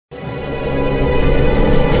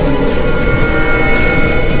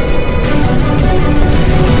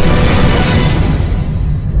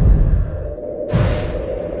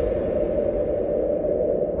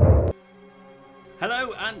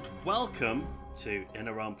to In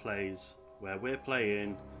Around Plays, where we're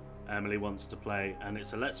playing, Emily wants to play, and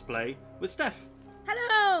it's a Let's Play with Steph.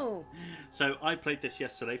 Hello! So I played this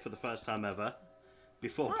yesterday for the first time ever.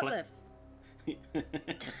 Before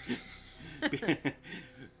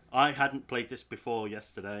I hadn't played this before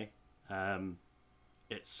yesterday.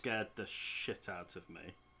 It scared the shit out of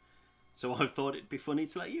me. So I thought it'd be funny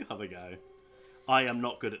to let you have a go. I am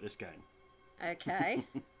not good at this game. Okay.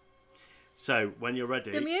 So, when you're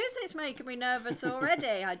ready... The music's making me nervous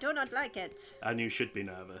already. I do not like it. And you should be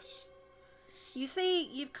nervous. You see,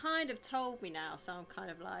 you've kind of told me now, so I'm kind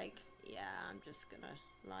of like, yeah, I'm just going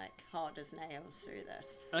to, like, hard as nails through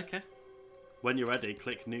this. Okay. When you're ready,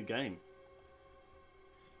 click New Game.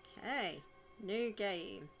 Okay. New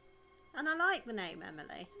game. And I like the name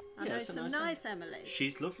Emily. I know some nice Emily.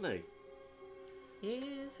 She's lovely.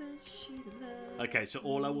 Isn't she lovely? Okay, so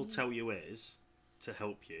all I will tell you is, to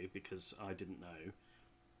help you, because I didn't know,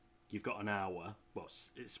 you've got an hour, well,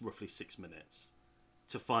 it's roughly 6 minutes,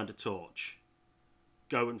 to find a torch.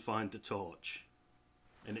 Go and find a torch.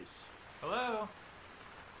 And it's... Hello?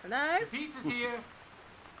 Hello? The pizza's here.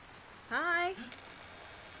 Hi.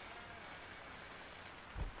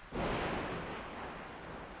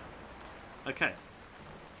 Okay.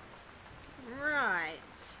 Right.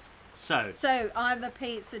 So I'm the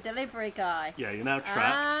pizza delivery guy. yeah, you're now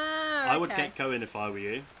trapped. Ah, okay. I would get going if I were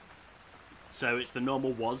you. So it's the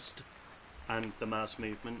normal WASD and the mouse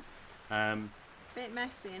movement. Bit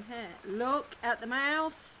messy in here. Look at the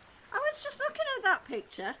mouse. I was just looking at that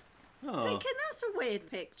picture, thinking that's a weird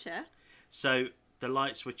picture. So the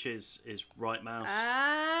light switch is right mouse.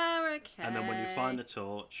 Ah, okay. And then when you find the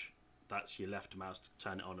torch, that's your left mouse to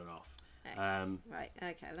turn it on and off. Okay. Right,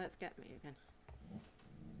 okay, let's get moving.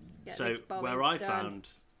 So where I found...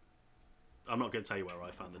 I'm not going to tell you where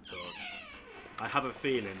I found the torch. I have a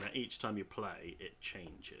feeling that each time you play, it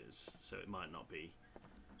changes. So it might not be...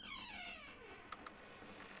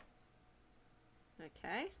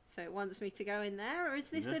 Okay, so it wants me to go in there, or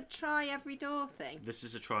is this a try every door thing? This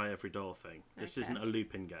is a try every door thing. This isn't a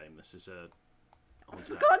looping game. This is a... I've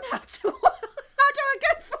forgotten how to... How do I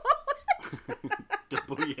go forward?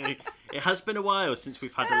 W. It has been a while since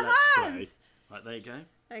we've had a Let's Play. Right, there you go.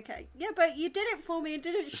 Okay, yeah, but you did it for me and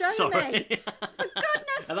didn't show Sorry. me. For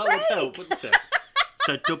goodness And that sake! would help, wouldn't it?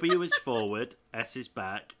 So W is forward, S is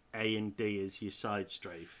back, A and D is your side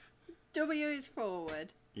strafe. W is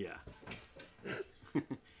forward. Yeah.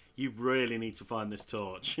 You really need to find this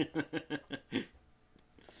torch. Okay.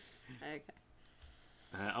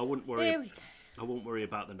 I wouldn't worry. Here we go. I won't worry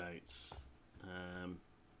about the notes.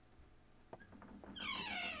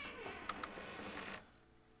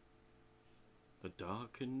 A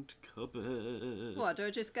darkened cupboard. What, do I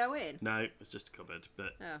just go in? No, it's just a cupboard.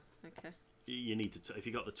 But Oh, okay. you need to. If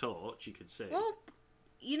you got the torch, you could see. Well,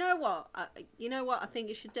 you know what? I think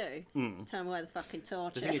you should do? Tell me where the fucking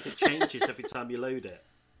torch The thing is. is, it changes every time you load it.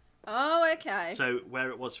 Oh, okay. So where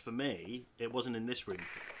it was for me, it wasn't in this room.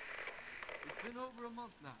 It's been over a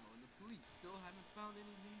month now, and the police still haven't found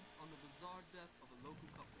any leads on the bizarre death of a local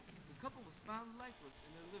couple. The couple was found lifeless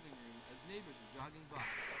in their living room as neighbors were jogging by.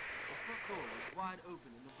 The front door was wide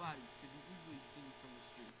open, and the bodies could be easily seen from the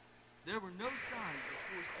street. There were no signs of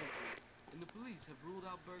forced entry, and the police have ruled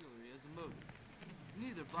out burglary as a motive.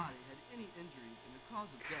 Neither body had any injuries, and the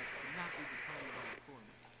cause of death could not be determined by the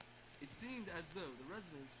coroner. It seemed as though the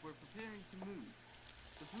residents were preparing to move.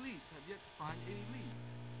 The police have yet to find any leads.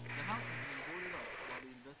 The house has been boarded up while the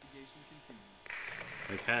investigation continues.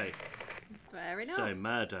 Okay. Fair enough. So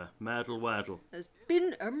murder, myrtle wordle. There's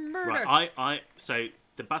been a murder. Right, so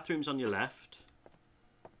the bathroom's on your left.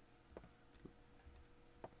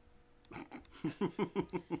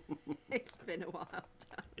 It's been a while.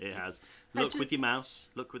 It has. Look with your mouse.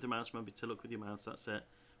 Look with the mouse. Remember to look with your mouse. That's it.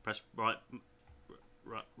 Press right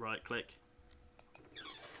click.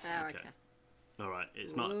 Oh, okay. All right.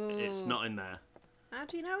 It's not. It's not in there. How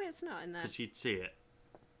do you know it's not in there? Because you'd see it.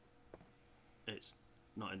 It's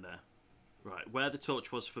not in there. Right. Where the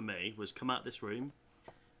torch was for me was come out this room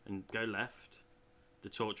and go left. The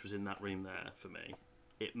torch was in that room there for me.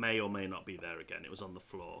 It may or may not be there again. It was on the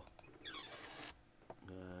floor.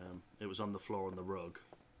 It was on the floor on the rug.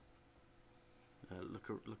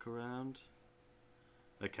 Look around.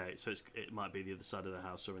 Okay, so it might be the other side of the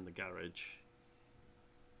house or in the garage.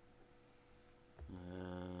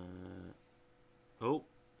 Oh,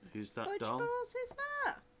 who's that doll? Which balls is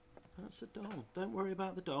that? That's a doll. Don't worry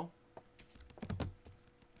about the doll.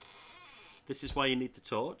 This is why you need the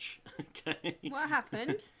torch. Okay. What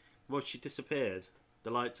happened? Well, she disappeared. The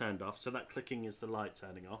light turned off, so that clicking is the light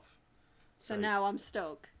turning off. So now I'm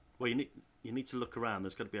stuck. Well, you need. You need to look around.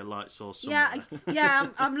 There's got to be a light source somewhere. Yeah,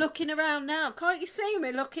 I'm looking around now. Can't you see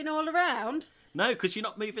me looking all around? No, because you're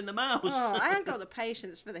not moving the mouse. Oh, I ain't got the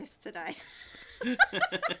patience for this today.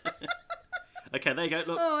 Okay, there you go.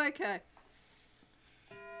 Look. Oh, okay.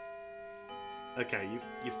 Okay,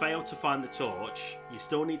 you failed to find the torch. You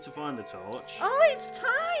still need to find the torch. Oh, it's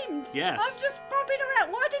timed. Yes. I'm just bobbing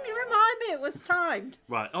around. Why didn't you remind me it was timed?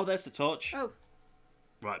 Right. Oh, there's the torch. Oh.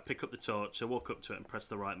 Right, pick up the torch. So walk up to it and press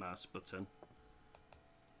the right mouse button.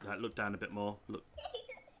 Right, look down a bit more. Look.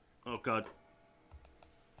 Oh, God.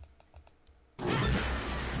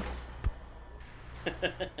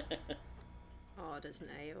 Oh, there's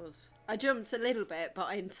nails. I jumped a little bit, but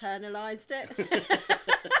I internalised it.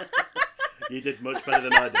 You did much better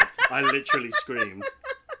than I did. I literally screamed.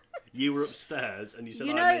 You were upstairs and you said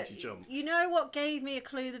I made you jump. You know what gave me a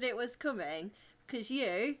clue that it was coming? Because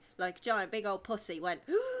you, like a giant big old pussy, went,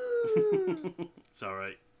 ooh. It's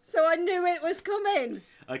alright. So I knew it was coming.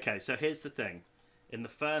 Okay, so here's the thing. In the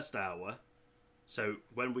first hour, so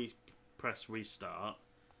when we press restart,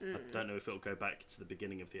 I don't know if it'll go back to the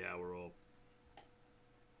beginning of the hour or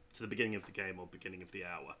to the beginning of the game or beginning of the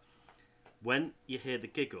hour. When you hear the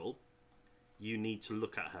giggle, you need to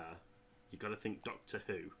look at her. You got to think Doctor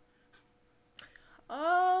Who.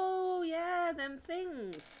 Oh, yeah, them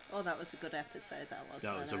things. Oh, that was a good episode, that was.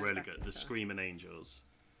 That was a really good. The Screaming Angels.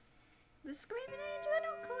 The Screaming Angels? They're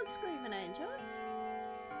not called Screaming Angels.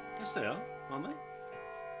 Yes, they are, aren't they?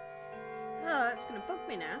 Oh, that's going to bug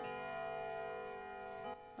me now.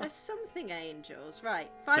 There's something angels. Right,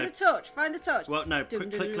 find the torch, find the torch. Well, no,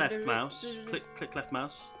 click left mouse. Click left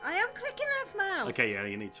mouse. I am clicking left mouse. Okay, yeah,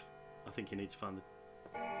 I think you need to find the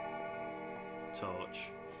torch.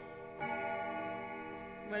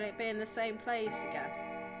 Will it be in the same place again?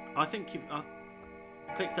 I think you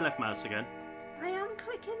click the left mouse again. I am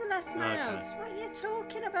clicking the left mouse. Okay. What are you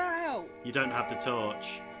talking about? You don't have the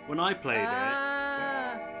torch. When I played it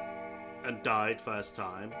and died first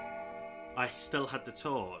time, I still had the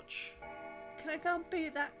torch. Can I go and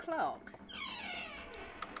boot that clock?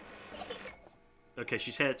 Okay,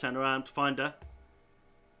 she's here. Turn around. Find her.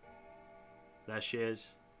 There she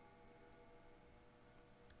is.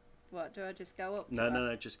 What, do I just go up to No, her?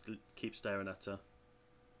 no, just keep staring at her.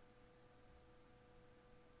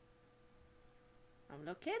 I'm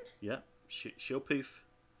looking. Yeah, she'll poof.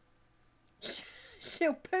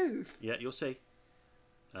 She'll poof. Yeah, you'll see.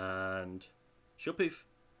 And she'll poof.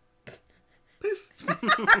 Poof.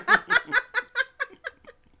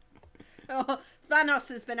 Oh, Thanos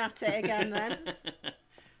has been at it again then.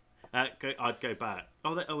 I'd go back.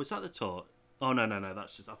 Oh, is that the torch? Oh, no,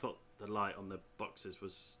 that's just... I thought the light on the boxes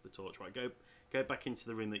was the torch. Right, go back into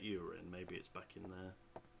the room that you were in. Maybe it's back in there.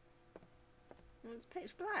 Well, it's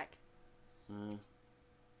pitch black.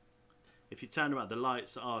 If you turn around, the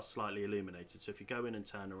lights are slightly illuminated. So if you go in and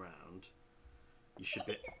turn around, you should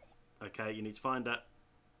be... Okay, you need to find that.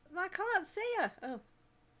 I can't see her. Oh.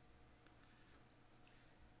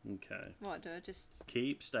 Okay. What, do I just...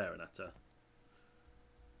 Keep staring at her.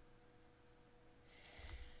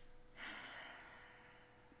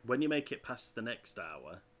 When you make it past the next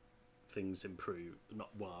hour, things improve. Not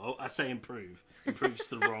well, I say improve. Improve's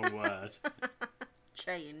the wrong word.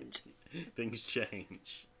 Change. Things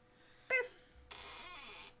change.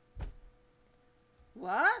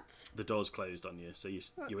 What? The door's closed on you, so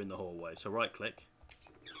you're in the hallway. So right click.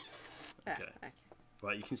 Okay. Okay.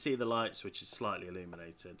 Right, you can see the light switch is slightly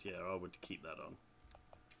illuminated. Yeah, I would keep that on.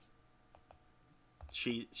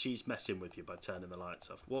 She's messing with you by turning the lights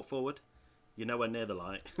off. Walk forward. You're nowhere near the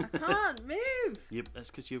light. I can't move.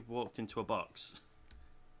 That's because you've walked into a box.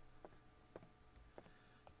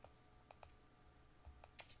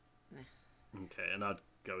 Okay, and I'd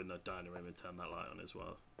go in the dining room and turn that light on as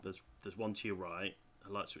well. There's one to your right,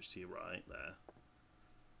 a light switch to your right there.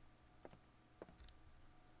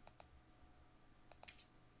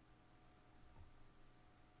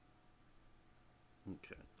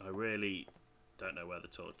 Okay, I really don't know where the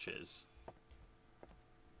torch is.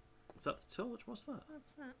 Is that the torch? What's that?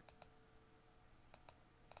 What's that?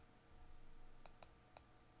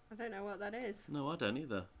 I don't know what that is. No, I don't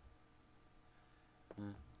either.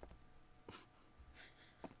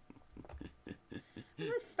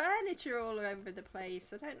 There's furniture all over the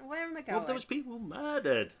place. I don't know. Where am I going? Well, those people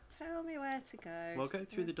murdered. Tell me where to go. Well, go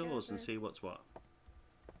through the doors and see what's what.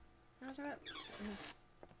 How do I...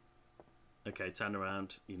 Okay, turn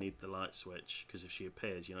around. You need the light switch, because if she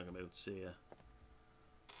appears, you're not going to be able to see her.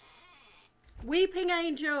 Weeping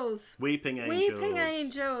angels. Weeping angels. Weeping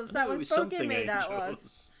angels. That was bugging me, that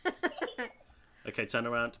was. Okay, turn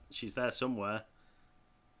around. She's there somewhere.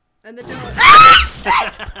 And the door...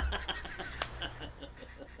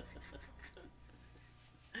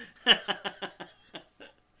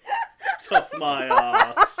 Tough my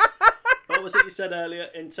ass. What was it you said earlier?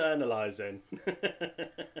 Internalising.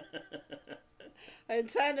 I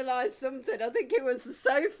internalised something. I think it was the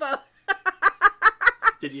sofa.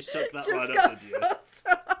 Did you suck that Just right got up, did you? sucked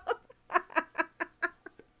up.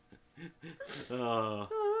 Oh,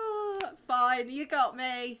 Fine, you got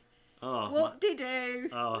me. oh, Whoop-de-doo.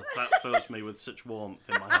 oh, that fills me with such warmth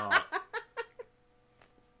in my heart.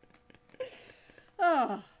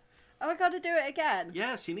 Oh, have I got to do it again?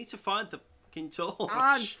 Yes, you need to find the fucking torch.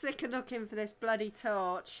 I'm sick of looking for this bloody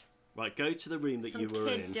torch. Right, go to the room that Some you were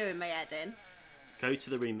kid in. doing my head in. Go to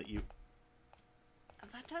the room that you...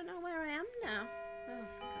 I don't know where I am now. Oh,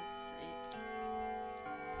 for God's sake.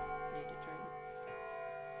 Need a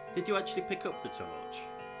drink. Did you actually pick up the torch?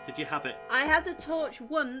 Did you have it? I had the torch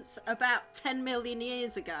once about 10 million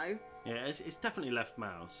years ago. Yeah, it's definitely left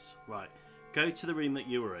mouse. Right, go to the room that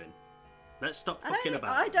you were in. Let's stop fucking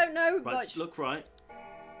about. I don't know Right, much. look right.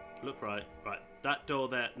 Look right. Right, that door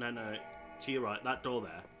there. No, no, to your right. That door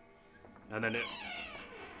there. And then it...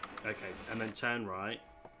 Okay, and then turn right.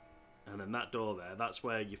 And then that door there. That's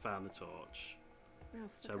where you found the torch. Oh,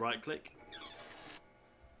 So right click.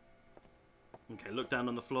 Okay, look down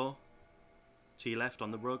on the floor. To your left on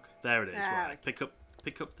the rug. There it is. Ah, Right. okay.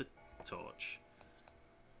 Pick up the torch.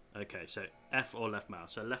 Okay, so F or left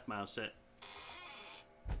mouse. So left mouse it.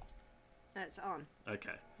 It's on.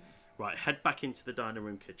 Okay. Right, head back into the dining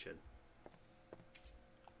room kitchen.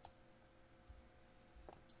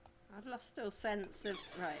 I've lost all sense of...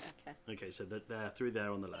 Right, okay. Okay, so they're through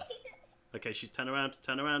there on the left. Okay, she's turn around,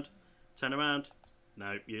 turn around, turn around.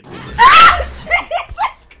 No, you.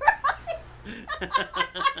 Jesus Christ!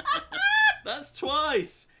 That's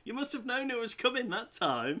twice. You must have known it was coming that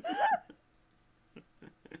time.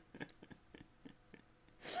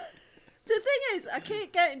 The thing is, I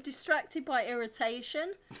keep getting distracted by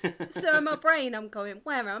irritation. So in my brain, I'm going,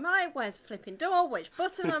 where am I? Where's the flipping door? Which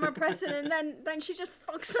button am I pressing? And then she just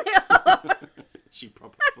fucks me up. She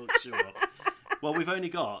probably fucks you up. Well, we've only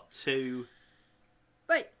got two.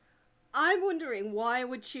 Wait, I'm wondering why I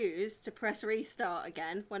would choose to press restart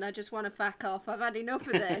again when I just want to fuck off. I've had enough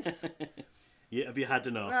of this. Yeah, have you had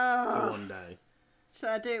enough Oh. for one day? Shall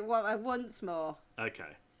I do it once more?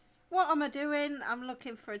 Okay. What am I doing? I'm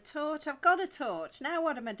looking for a torch. I've got a torch. Now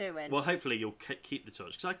what am I doing? Well, hopefully you'll keep the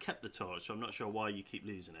torch, because I kept the torch, so I'm not sure why you keep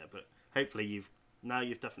losing it. But hopefully you've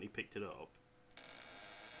definitely picked it up.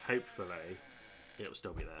 Hopefully it'll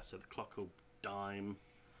still be there. So the clock will dime.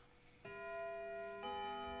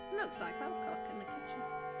 Looks like Alcock in the kitchen.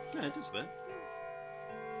 Yeah, it does a bit.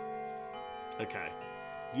 Okay,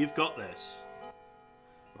 you've got this.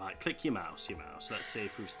 Right, click your mouse. Let's see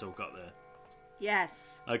if we've still got the...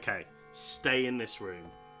 Yes. Okay, stay in this room.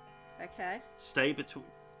 Okay. Stay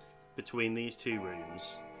between these two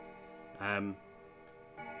rooms.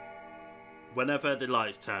 Whenever the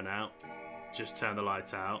lights turn out, just turn the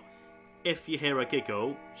lights out. If you hear a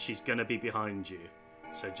giggle, she's going to be behind you.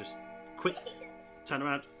 So just quick, turn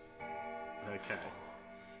around. Okay.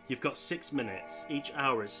 You've got 6 minutes. Each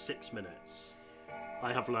hour is 6 minutes.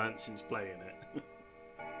 I have learnt since playing it.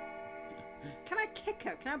 Can I kick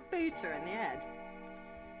her? Can I boot her in the head?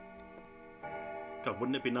 God,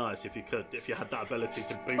 wouldn't it be nice if you could, if you had that ability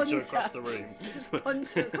to boot Punt her across her. the room? Just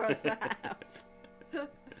punt her across the house.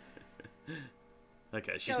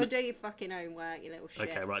 Okay, she's Go and do your fucking homework, you little shit.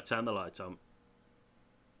 okay. Right, turn the light on.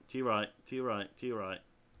 To your right, to your right, to your right.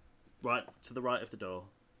 Right, to the right of the door,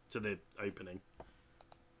 to the opening.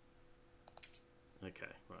 Okay,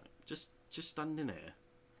 right. Just stand in here.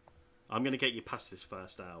 I'm gonna get you past this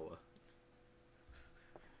first hour.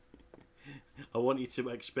 I want you to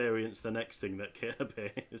experience the next thing that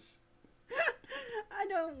appears. I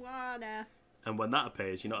don't wanna. And when that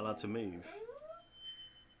appears, you're not allowed to move.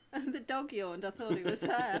 And the dog yawned. I thought it was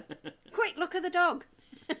her. Quick, look at the dog.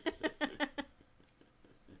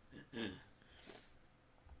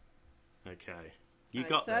 Okay. You Right,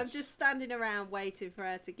 got so this. I'm just standing around waiting for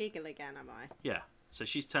her to giggle again, am I? Yeah. So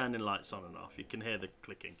she's turning lights on and off. You can hear the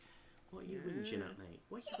clicking. What are you whinging at, mate?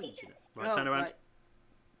 What are you whinging at? Right, Oh, turn around. right.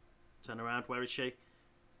 Turn around. Where is she?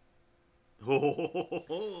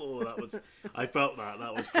 Oh, that was... I felt that.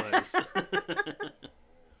 That was close. What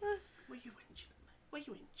are you whinging at, mate? What are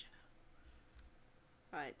you whinging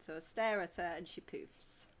at? Right, so I stare at her and she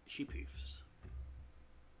poofs. She poofs.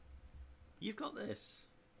 You've got this.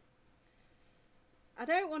 I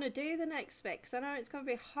don't want to do the next bit because I know it's going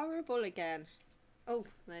to be horrible again. Oh,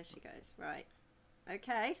 there she goes. Right.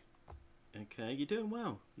 Okay. Okay, you're doing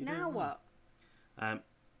well. You're Now doing well. what?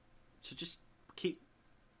 So just keep.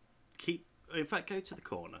 In fact, go to the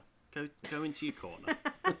corner. Go into your corner.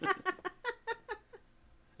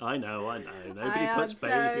 I know. Nobody I puts am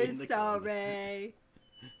baby so in the corner. sorry.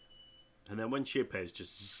 And then when she appears,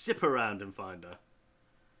 just zip around and find her.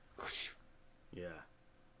 Yeah.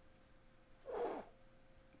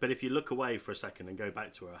 But if you look away for a second and go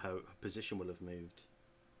back to her, her position will have moved,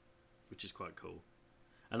 which is quite cool.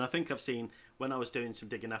 And I think I've seen, when I was doing some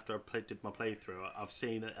digging after I did my playthrough, I've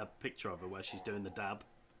seen a picture of her where she's doing the dab,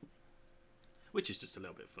 which is just a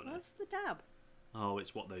little bit funny. What's the dab? Oh,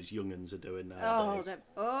 it's what those young'uns are doing now.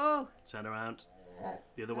 Oh. Turn around.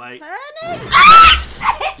 The other way. Turning.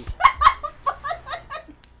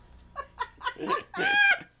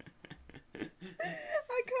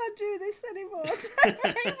 I can't do this anymore.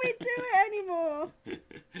 Don't make me do it anymore.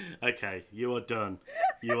 Okay, you are done.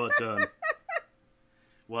 You are done.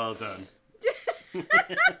 Well done.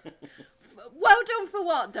 Well done for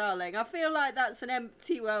what, darling? I feel like that's an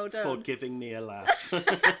empty well done. For giving me a laugh.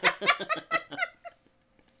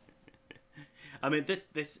 I mean, this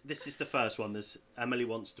is the first one. There's Emily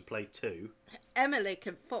wants to play 2. Emily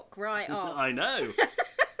can fuck right off. I know.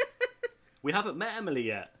 We haven't met Emily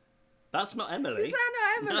yet. That's not Emily. Is that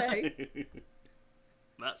not Emily? No.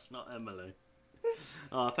 That's not Emily.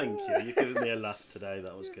 Oh, thank you. You've given me a laugh today.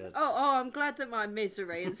 That was good. Oh, I'm glad that my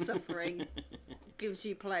misery and suffering gives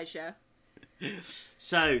you pleasure.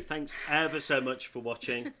 So, thanks ever so much for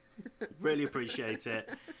watching. Really appreciate it.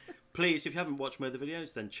 Please, if you haven't watched my other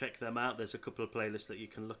videos, then check them out. There's a couple of playlists that you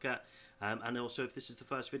can look at. And also, if this is the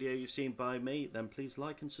first video you've seen by me, then please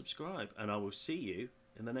like and subscribe. And I will see you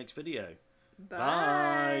in the next video. Bye.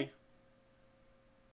 Bye.